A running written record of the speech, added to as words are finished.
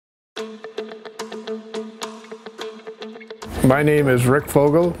My name is Rick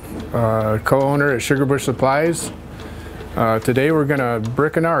Fogle, co-owner at Sugarbush Supplies. Today we're going to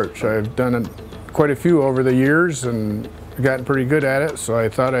brick an arch. I've done quite a few over the years and gotten pretty good at it, so I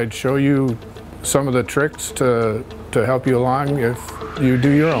thought I'd show you some of the tricks to help you along if you do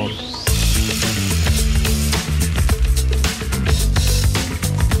your own.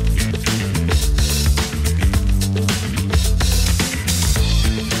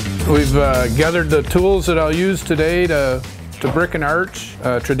 We've gathered the tools that I'll use today to brick an arch.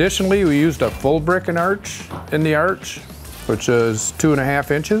 Traditionally, we used a full brick an arch in the arch, which is 2.5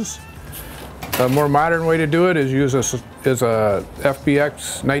 inches. A more modern way to do it is use a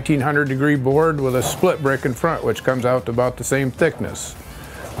FBX 1900 degree board with a split brick in front, which comes out to about the same thickness.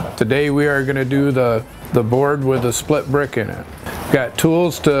 Today we are going to do the board with a split brick in it. Got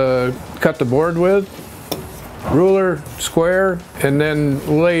tools to cut the board with, ruler, square, and then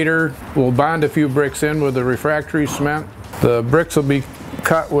later we'll bond a few bricks in with the refractory cement. The bricks will be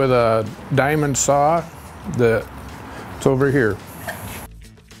cut with a diamond saw that's over here.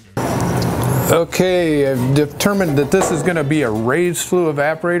 Okay, I've determined that this is going to be a raised flue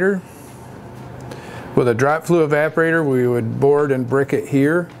evaporator. With a drop flue evaporator, we would board and brick it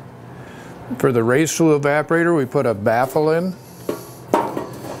here. For the raised flue evaporator, we put a baffle in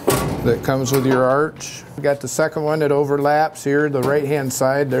that comes with your arch. We got the second one that overlaps here, the right-hand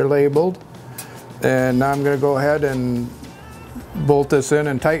side, they're labeled. And now I'm going to go ahead and bolt this in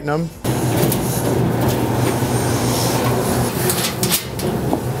and tighten them.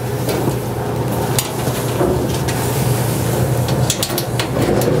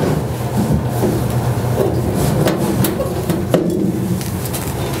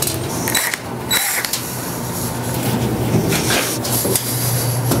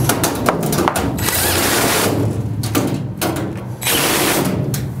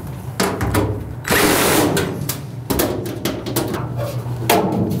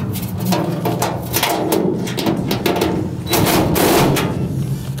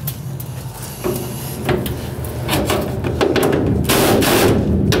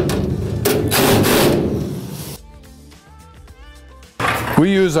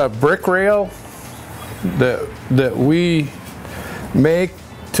 We use a brick rail that we make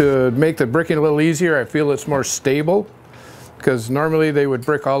to make the bricking a little easier. I feel it's more stable because normally they would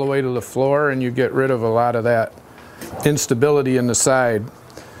brick all the way to the floor and you get rid of a lot of that instability in the side.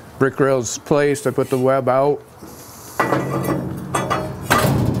 Brick rail's placed, I put the web out,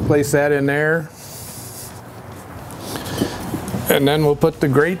 place that in there, and then we'll put the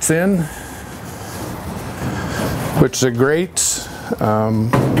grates in, which the grates,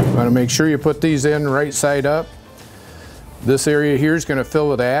 want to make sure you put these in right side up. This area here is going to fill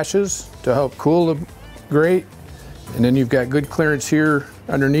with ashes to help cool the grate, and then you've got good clearance here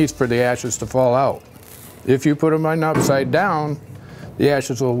underneath for the ashes to fall out. If you put them on upside down, the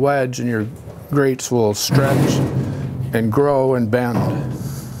ashes will wedge and your grates will stretch and grow and bend.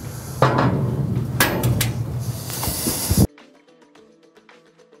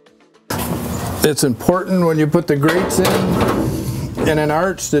 It's important when you put the grates in an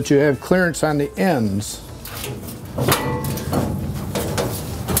arch that you have clearance on the ends,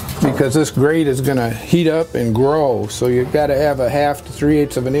 because this grate is going to heat up and grow, so you've got to have a 1/2 to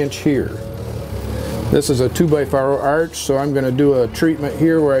 3/8 of an inch here. This is a 2x4 arch, so I'm going to do a treatment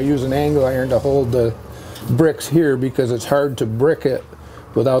here where I use an angle iron to hold the bricks here because it's hard to brick it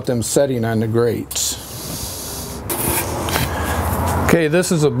without them setting on the grates. Okay,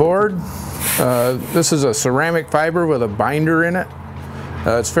 this is a board. This is a ceramic fiber with a binder in it.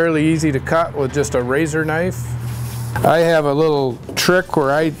 It's fairly easy to cut with just a razor knife. I have a little trick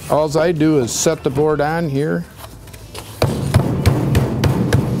where all I do is set the board on here.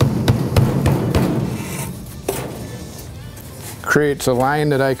 Creates a line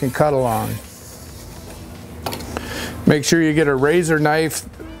that I can cut along. Make sure you get a razor knife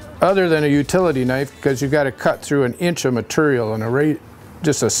other than a utility knife, because you've got to cut through 1 inch of material, and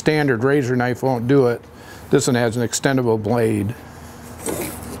just a standard razor knife won't do it. This one has an extendable blade.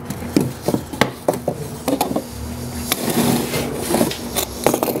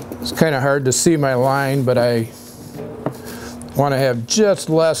 It's kind of hard to see my line, but I want to have just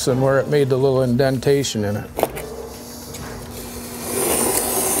less than where it made the little indentation in it.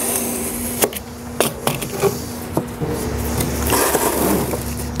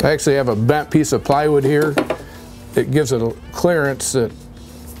 I actually have a bent piece of plywood here. It gives it a clearance.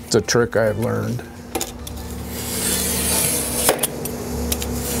 It's a trick I've learned.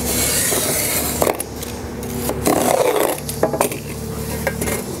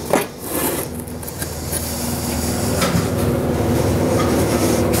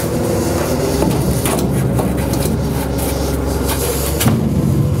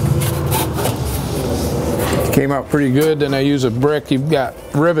 out pretty good. Then I use a brick. You've got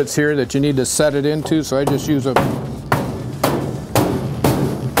rivets here that you need to set it into, so I just use a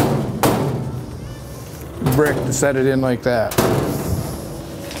brick to set it in like that.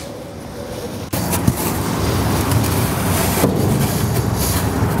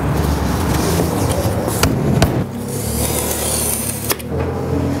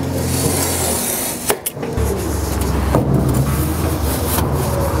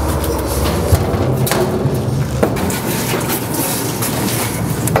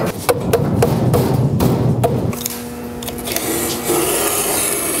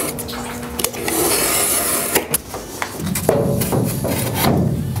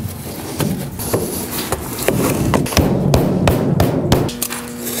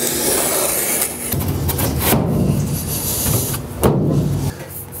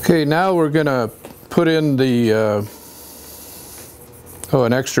 Okay, now we're gonna put in the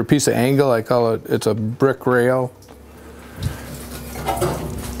an extra piece of angle. I call it, it's a brick rail.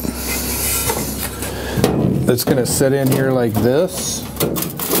 That's gonna sit in here like this.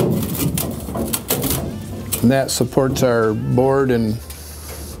 And that supports our board and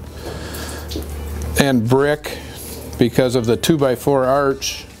brick. Because of the 2x4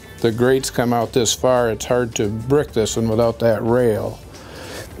 arch, the grates come out this far. It's hard to brick this one without that rail.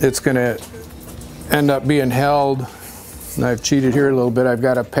 It's going to end up being held, and I've cheated here a little bit. I've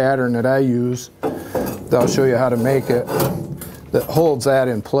got a pattern that I use that I'll show you how to make it that holds that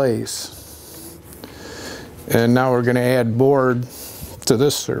in place. And now we're going to add board to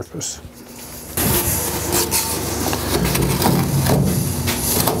this surface.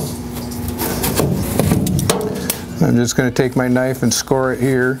 I'm just going to take my knife and score it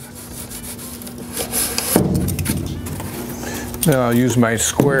here. Then I'll use my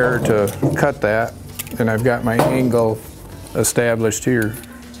square to cut that, and I've got my angle established here.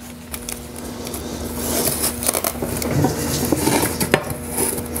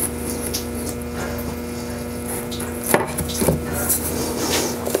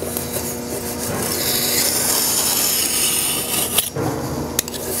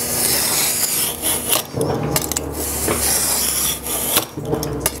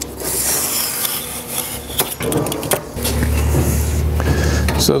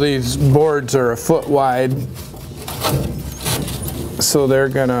 So these boards are 1 foot wide, so they're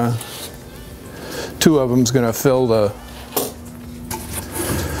gonna, 2 of them's gonna fill the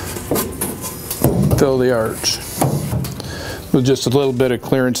arch with just a little bit of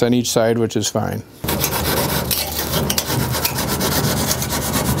clearance on each side, which is fine.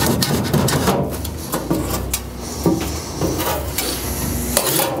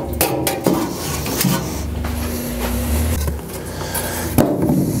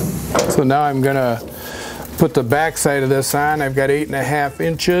 So now I'm going to put the back side of this on. I've got 8.5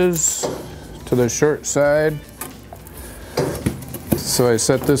 inches to the short side. So I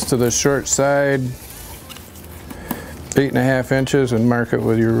set this to the short side, 8.5 inches, and mark it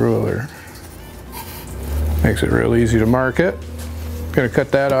with your ruler. Makes it real easy to mark it. I'm going to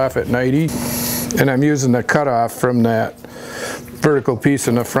cut that off at 90, and I'm using the cutoff from that vertical piece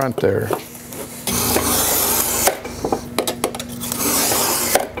in the front there.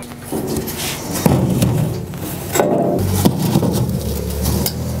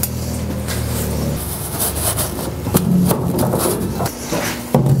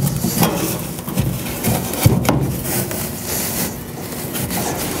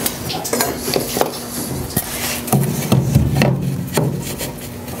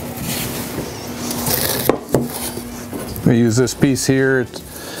 I use this piece here.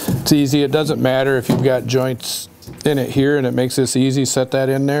 It's easy. It doesn't matter if you've got joints in it here, and it makes this easy. Set that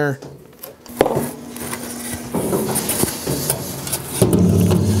in there.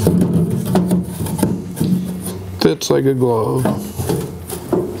 Fits like a glove.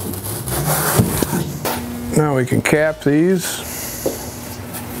 Now we can cap these.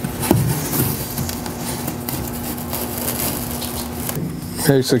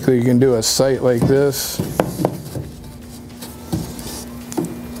 Basically, you can do a sight like this.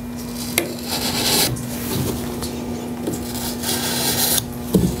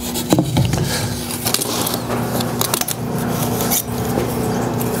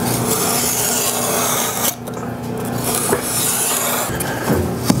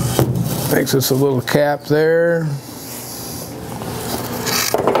 Makes us a little cap there.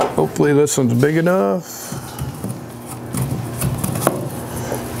 Hopefully this one's big enough.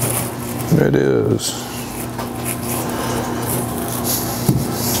 It is.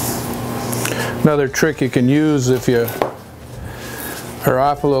 Another trick you can use if you are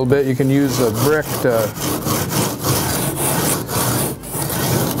off a little bit, you can use a brick to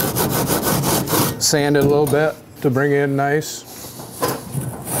sand it a little bit. to bring in nice.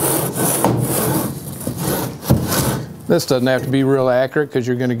 This doesn't have to be real accurate because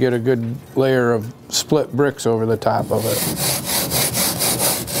you're going to get a good layer of split bricks over the top of it.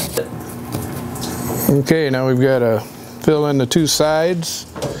 Okay, now we've got to fill in the two sides.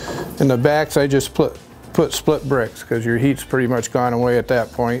 In the backs I just put split bricks because your heat's pretty much gone away at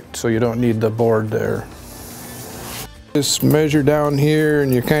that point, so you don't need the board there. Just measure down here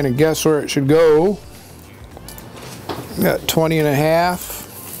and you kind of guess where it should go. Got 20 and a half.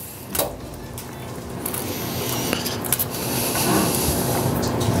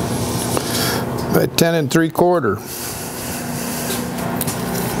 By 10 3/4.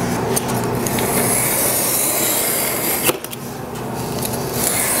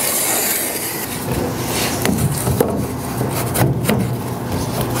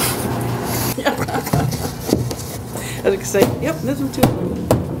 I was gonna say, yep, this one too.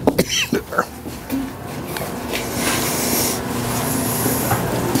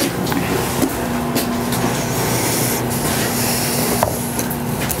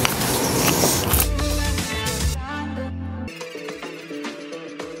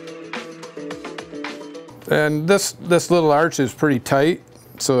 And this little arch is pretty tight,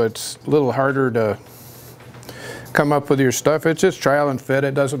 so it's a little harder to come up with your stuff. It's just trial and fit.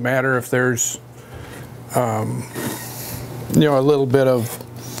 It doesn't matter if there's you know, a little bit of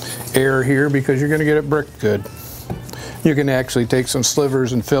air here because you're going to get it bricked good. You can actually take some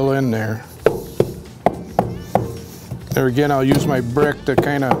slivers and fill in there. There again, I'll use my brick to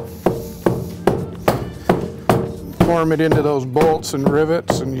kind of form it into those bolts and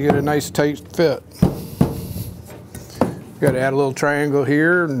rivets, and you get a nice tight fit. Got to add a little triangle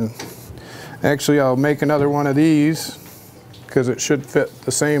here, and actually I'll make another one of these because it should fit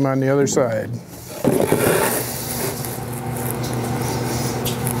the same on the other side.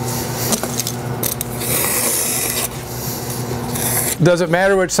 Does it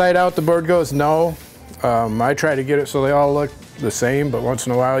matter which side out the board goes? No. I try to get it so they all look the same, but once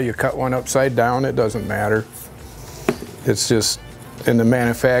in a while you cut one upside down, it doesn't matter. It's just in the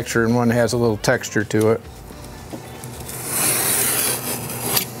manufacturer, and one has a little texture to it.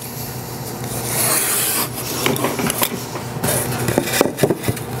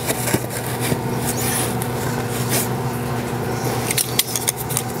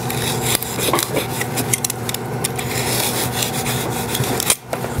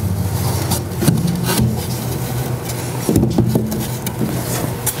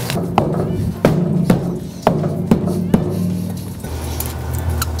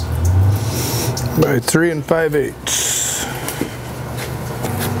 By 3 5/8.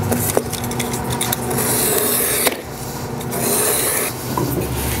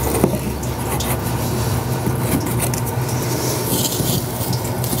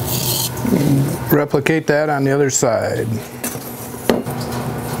 Replicate that on the other side.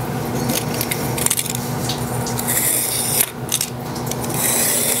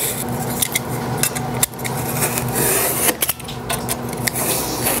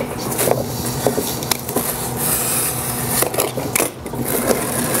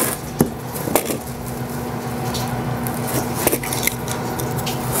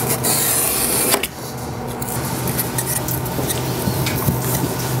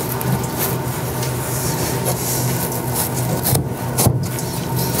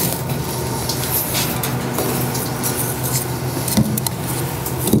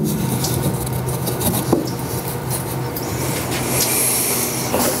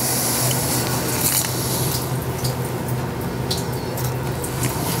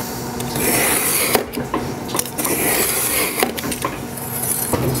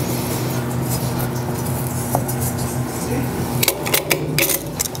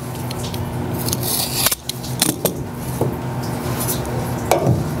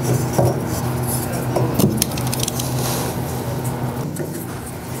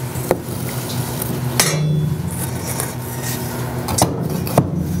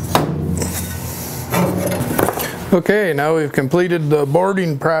 Okay, now we've completed the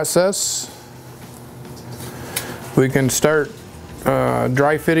boarding process. We can start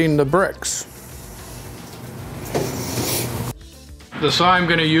dry fitting the bricks. The saw I'm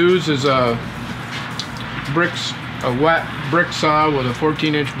going to use is a wet brick saw with a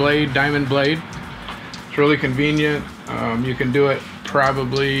 14-inch blade, diamond blade. It's really convenient. You can do it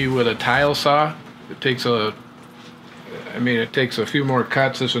probably with a tile saw. It takes a few more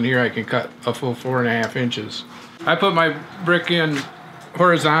cuts. This one here I can cut a full 4.5 inches. I put my brick in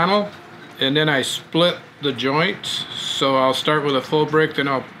horizontal, and then I split the joints. So I'll start with a full brick, then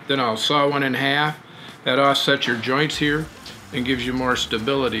I'll saw one in half. That offsets your joints here and gives you more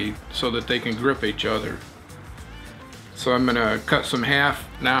stability so that they can grip each other. So I'm gonna cut some half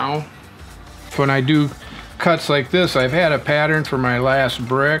now. When I do cuts like this, I've had a pattern for my last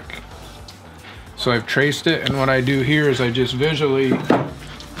brick. So I've traced it, and what I do here is I just visually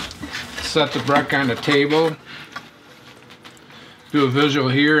set the brick on the table, do a visual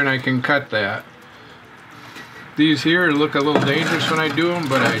here, and I can cut that. These here look a little dangerous when I do them,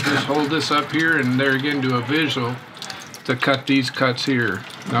 but I just hold this up here and there again do a visual to cut these cuts here.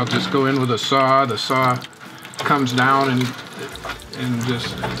 And I'll just go in with a saw. The saw comes down and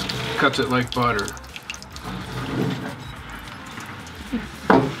just cuts it like butter.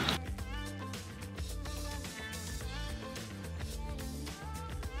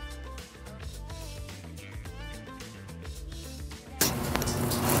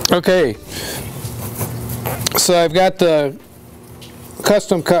 Okay, so I've got the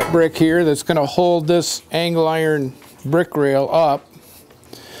custom cut brick here that's going to hold this angle iron brick rail up.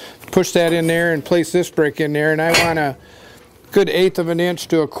 Push that in there and place this brick in there, and I want a good 1/8 of an inch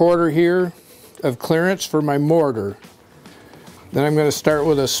to a quarter here of clearance for my mortar. Then I'm going to start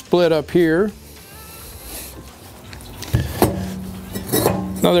with a split up here.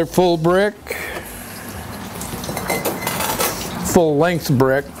 Another full brick, full length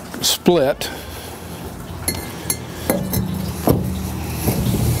brick split.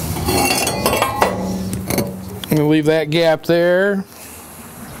 I'm going to leave that gap there.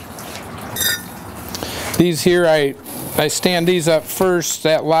 These here, I stand these up first.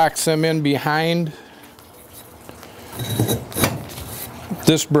 That locks them in behind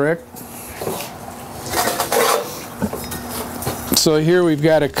this brick. So here we've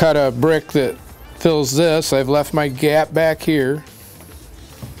got to cut a brick that fills this. I've left my gap back here.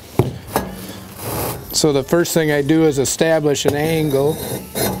 So the first thing I do is establish an angle.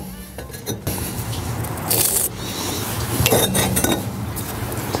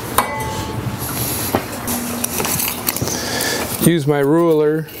 Use my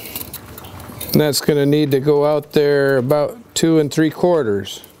ruler, and that's going to need to go out there about 2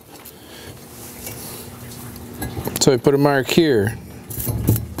 3/4. So I put a mark here.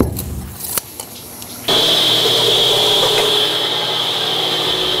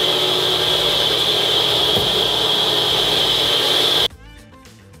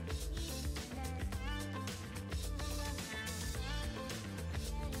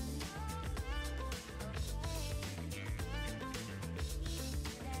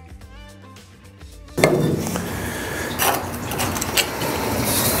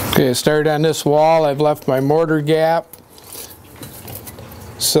 Okay, I started on this wall. I've left my mortar gap,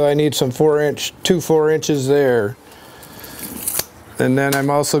 so I need some 4 inches there. And then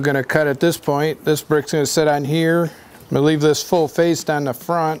I'm also going to cut at this point. This brick's going to sit on here. I'm going to leave this full faced on the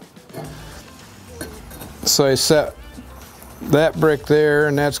front. So I set that brick there,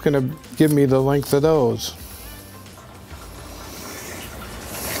 and that's going to give me the length of those.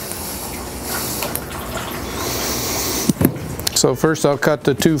 So first I'll cut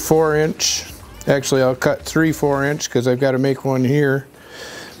the 2 4-inch. Actually, I'll cut 3 4-inch because I've got to make one here.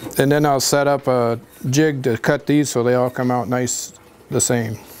 And then I'll set up a jig to cut these so they all come out nice the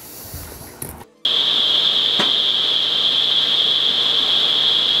same.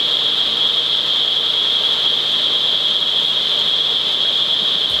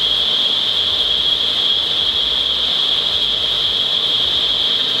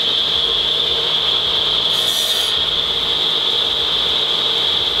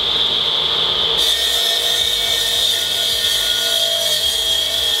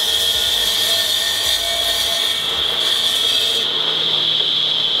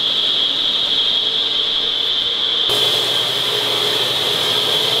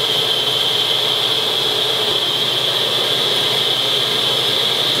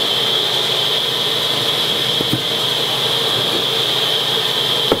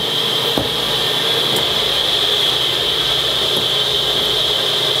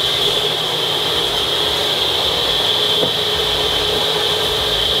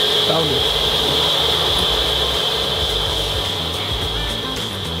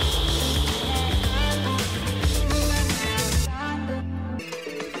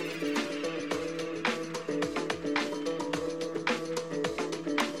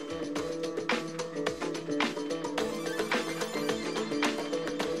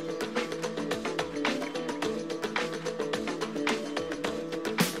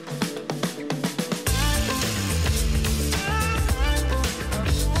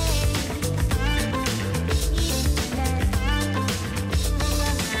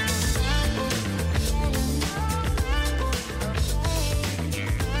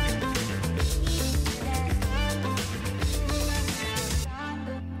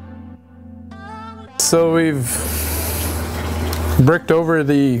 So we've bricked over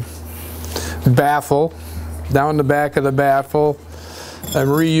the baffle, down the back of the baffle. I'm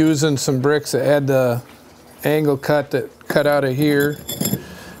reusing some bricks that had the angle cut that cut out of here.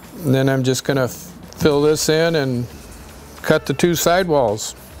 And then I'm just going to fill this in and cut the two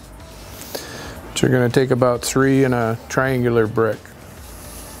sidewalls, which are going to take about 3 in a triangular brick.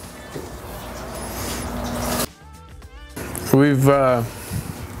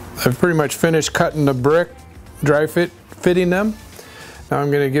 I've pretty much finished cutting the brick, dry fitting them. Now I'm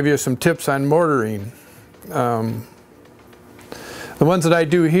going to give you some tips on mortaring. The ones that I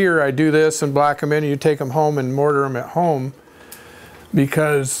do here, I do this and block them in, and you take them home and mortar them at home,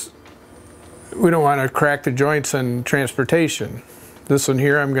 because we don't want to crack the joints in transportation. This one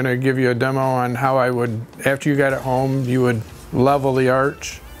here, I'm going to give you a demo on how I would, after you got it home, you would level the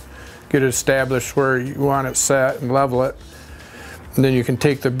arch, get it established where you want it set, and level it. And then you can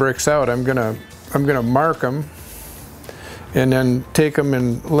take the bricks out. I'm gonna mark them and then take them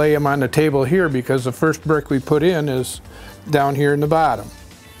and lay them on the table here, because the first brick we put in is down here in the bottom.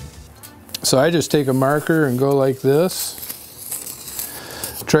 So I just take a marker and go like this.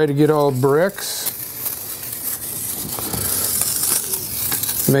 Try to get all bricks.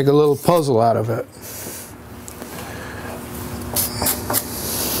 Make a little puzzle out of it.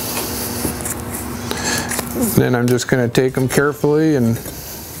 Then I'm just going to take them carefully and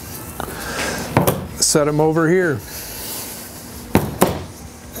set them over here.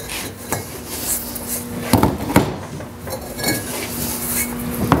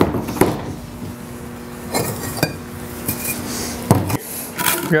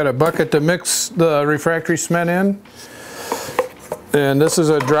 Got a bucket to mix the refractory cement in, and this is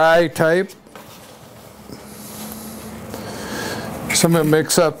a dry type. So I'm going to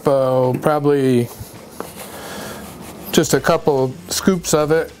mix up probably just a couple scoops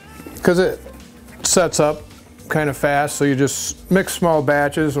of it, because it sets up kind of fast, so you just mix small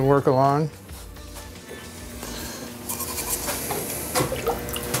batches and work along.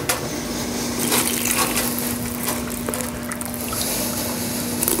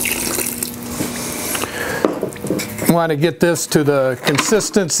 I want to get this to the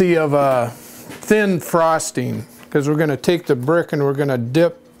consistency of a thin frosting, because we're going to take the brick and we're going to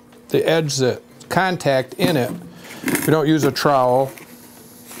dip the edge, that contact in it. We don't use a trowel.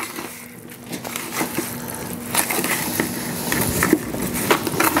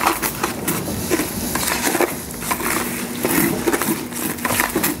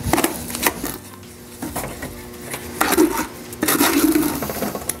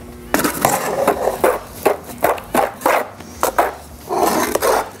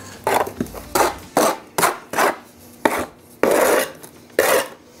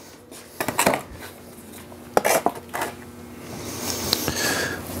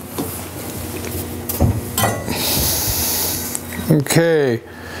 Okay,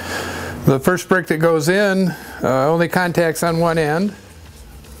 the first brick that goes in only contacts on one end,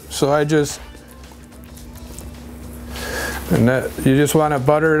 so you just want to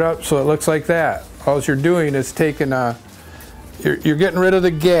butter it up so it looks like that. All you're doing is taking you're getting rid of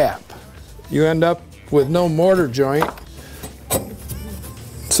the gap. You end up with no mortar joint,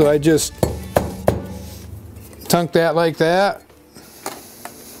 so I just tunk that like that.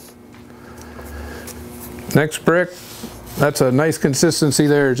 Next brick. That's a nice consistency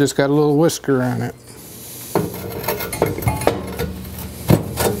there, just got a little whisker on it.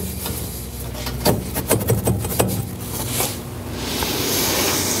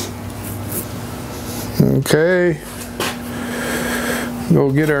 Okay,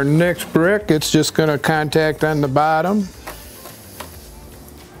 we'll get our next brick. It's just going to contact on the bottom.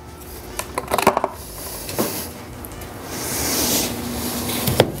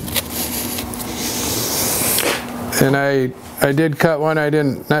 And I did cut one.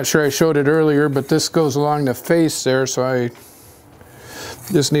 Not sure I showed it earlier, but this goes along the face there, so I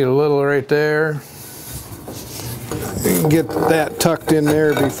just need a little right there. You can get that tucked in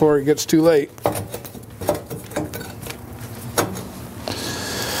there before it gets too late.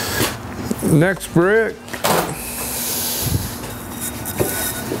 Next brick.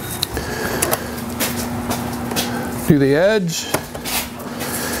 Do the edge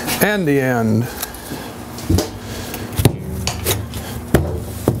and the end.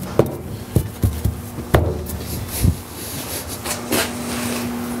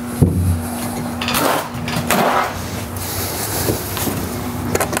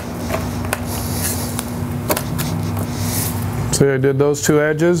 See, I did those two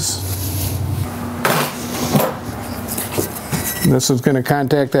edges. This is going to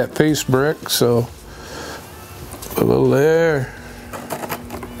contact that face brick, so a little there,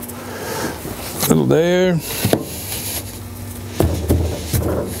 a little there.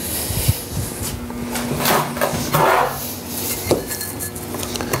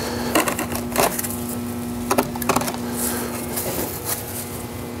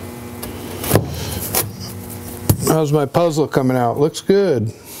 How's my puzzle coming out? Looks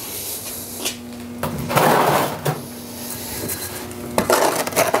good.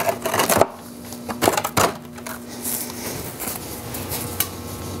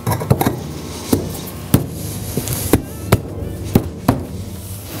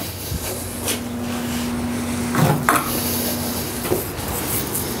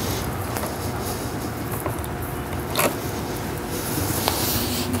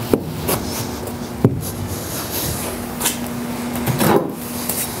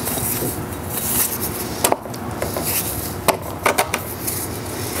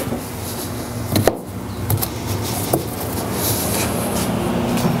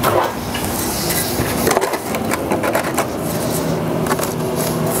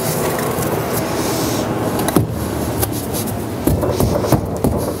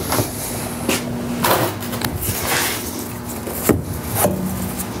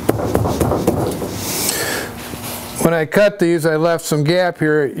 When I cut these, I left some gap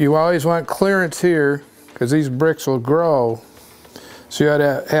here. You always want clearance here because these bricks will grow. So you ought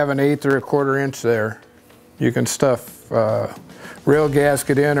to have an 1/8 or 1/4 inch there. You can stuff rail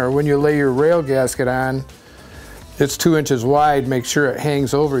gasket in, or when you lay your rail gasket on, it's 2 inches wide. Make sure it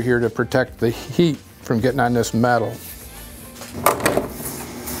hangs over here to protect the heat from getting on this metal.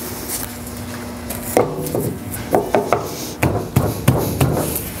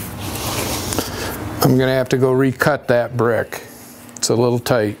 I'm going to have to go recut that brick. It's a little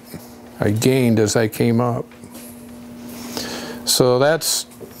tight. I gained as I came up. So that's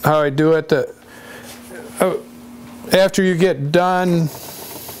how I do it. After you get done,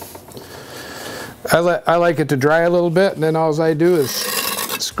 I like it to dry a little bit, and then all I do is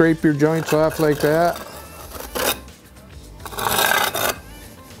scrape your joints off like that.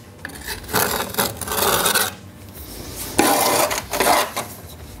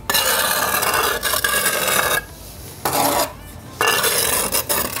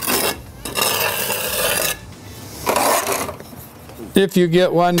 If you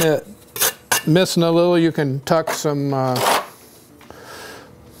get one that missing a little, you can tuck some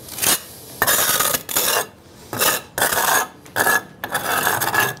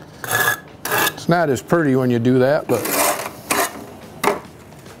it's not as pretty when you do that, but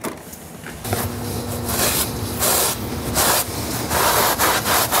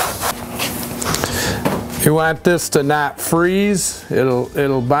you want this to not freeze.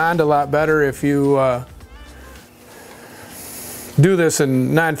 It'll bond a lot better if you do this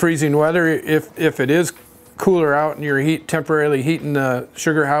in non-freezing weather. If it is cooler out and you're temporarily heating the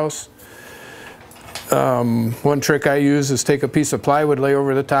sugar house, one trick I use is take a piece of plywood, lay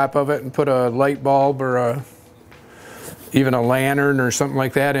over the top of it, and put a light bulb or even a lantern or something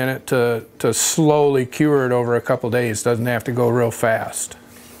like that in it to slowly cure it over a couple days. Doesn't have to go real fast.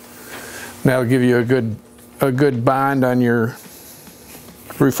 And that'll give you a good bond on your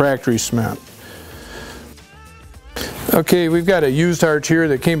refractory cement. Okay, we've got a used arch here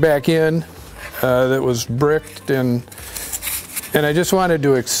that came back in that was bricked, and I just wanted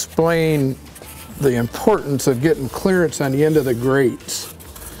to explain the importance of getting clearance on the end of the grates.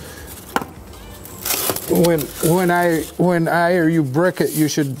 When I or you brick it, you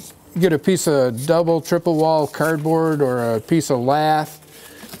should get a piece of double, triple wall cardboard or a piece of lath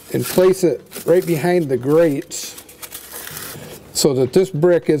and place it right behind the grates, so that this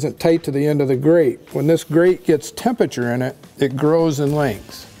brick isn't tight to the end of the grate. When this grate gets temperature in it, it grows in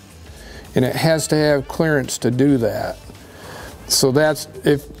length. And it has to have clearance to do that. So that's,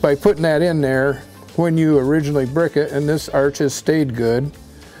 by putting that in there, when you originally brick it, and this arch has stayed good,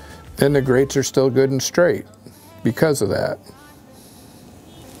 then the grates are still good and straight because of that.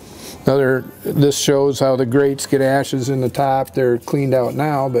 This shows how the grates get ashes in the top. They're cleaned out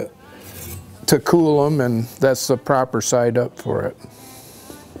now, but to cool them, and that's the proper side up for it.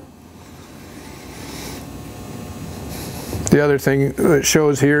 The other thing that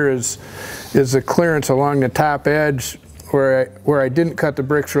shows here is the clearance along the top edge where I didn't cut the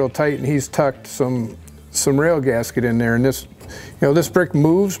bricks real tight, and he's tucked some rail gasket in there. And this, this brick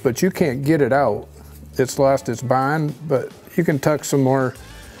moves, but you can't get it out. It's lost its bond, but you can tuck some more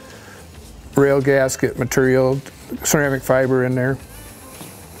rail gasket material, ceramic fiber in there.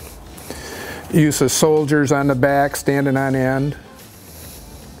 Use of soldiers on the back, standing on end.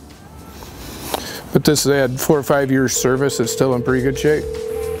 But this had 4 or 5 years service. It's still in pretty good shape.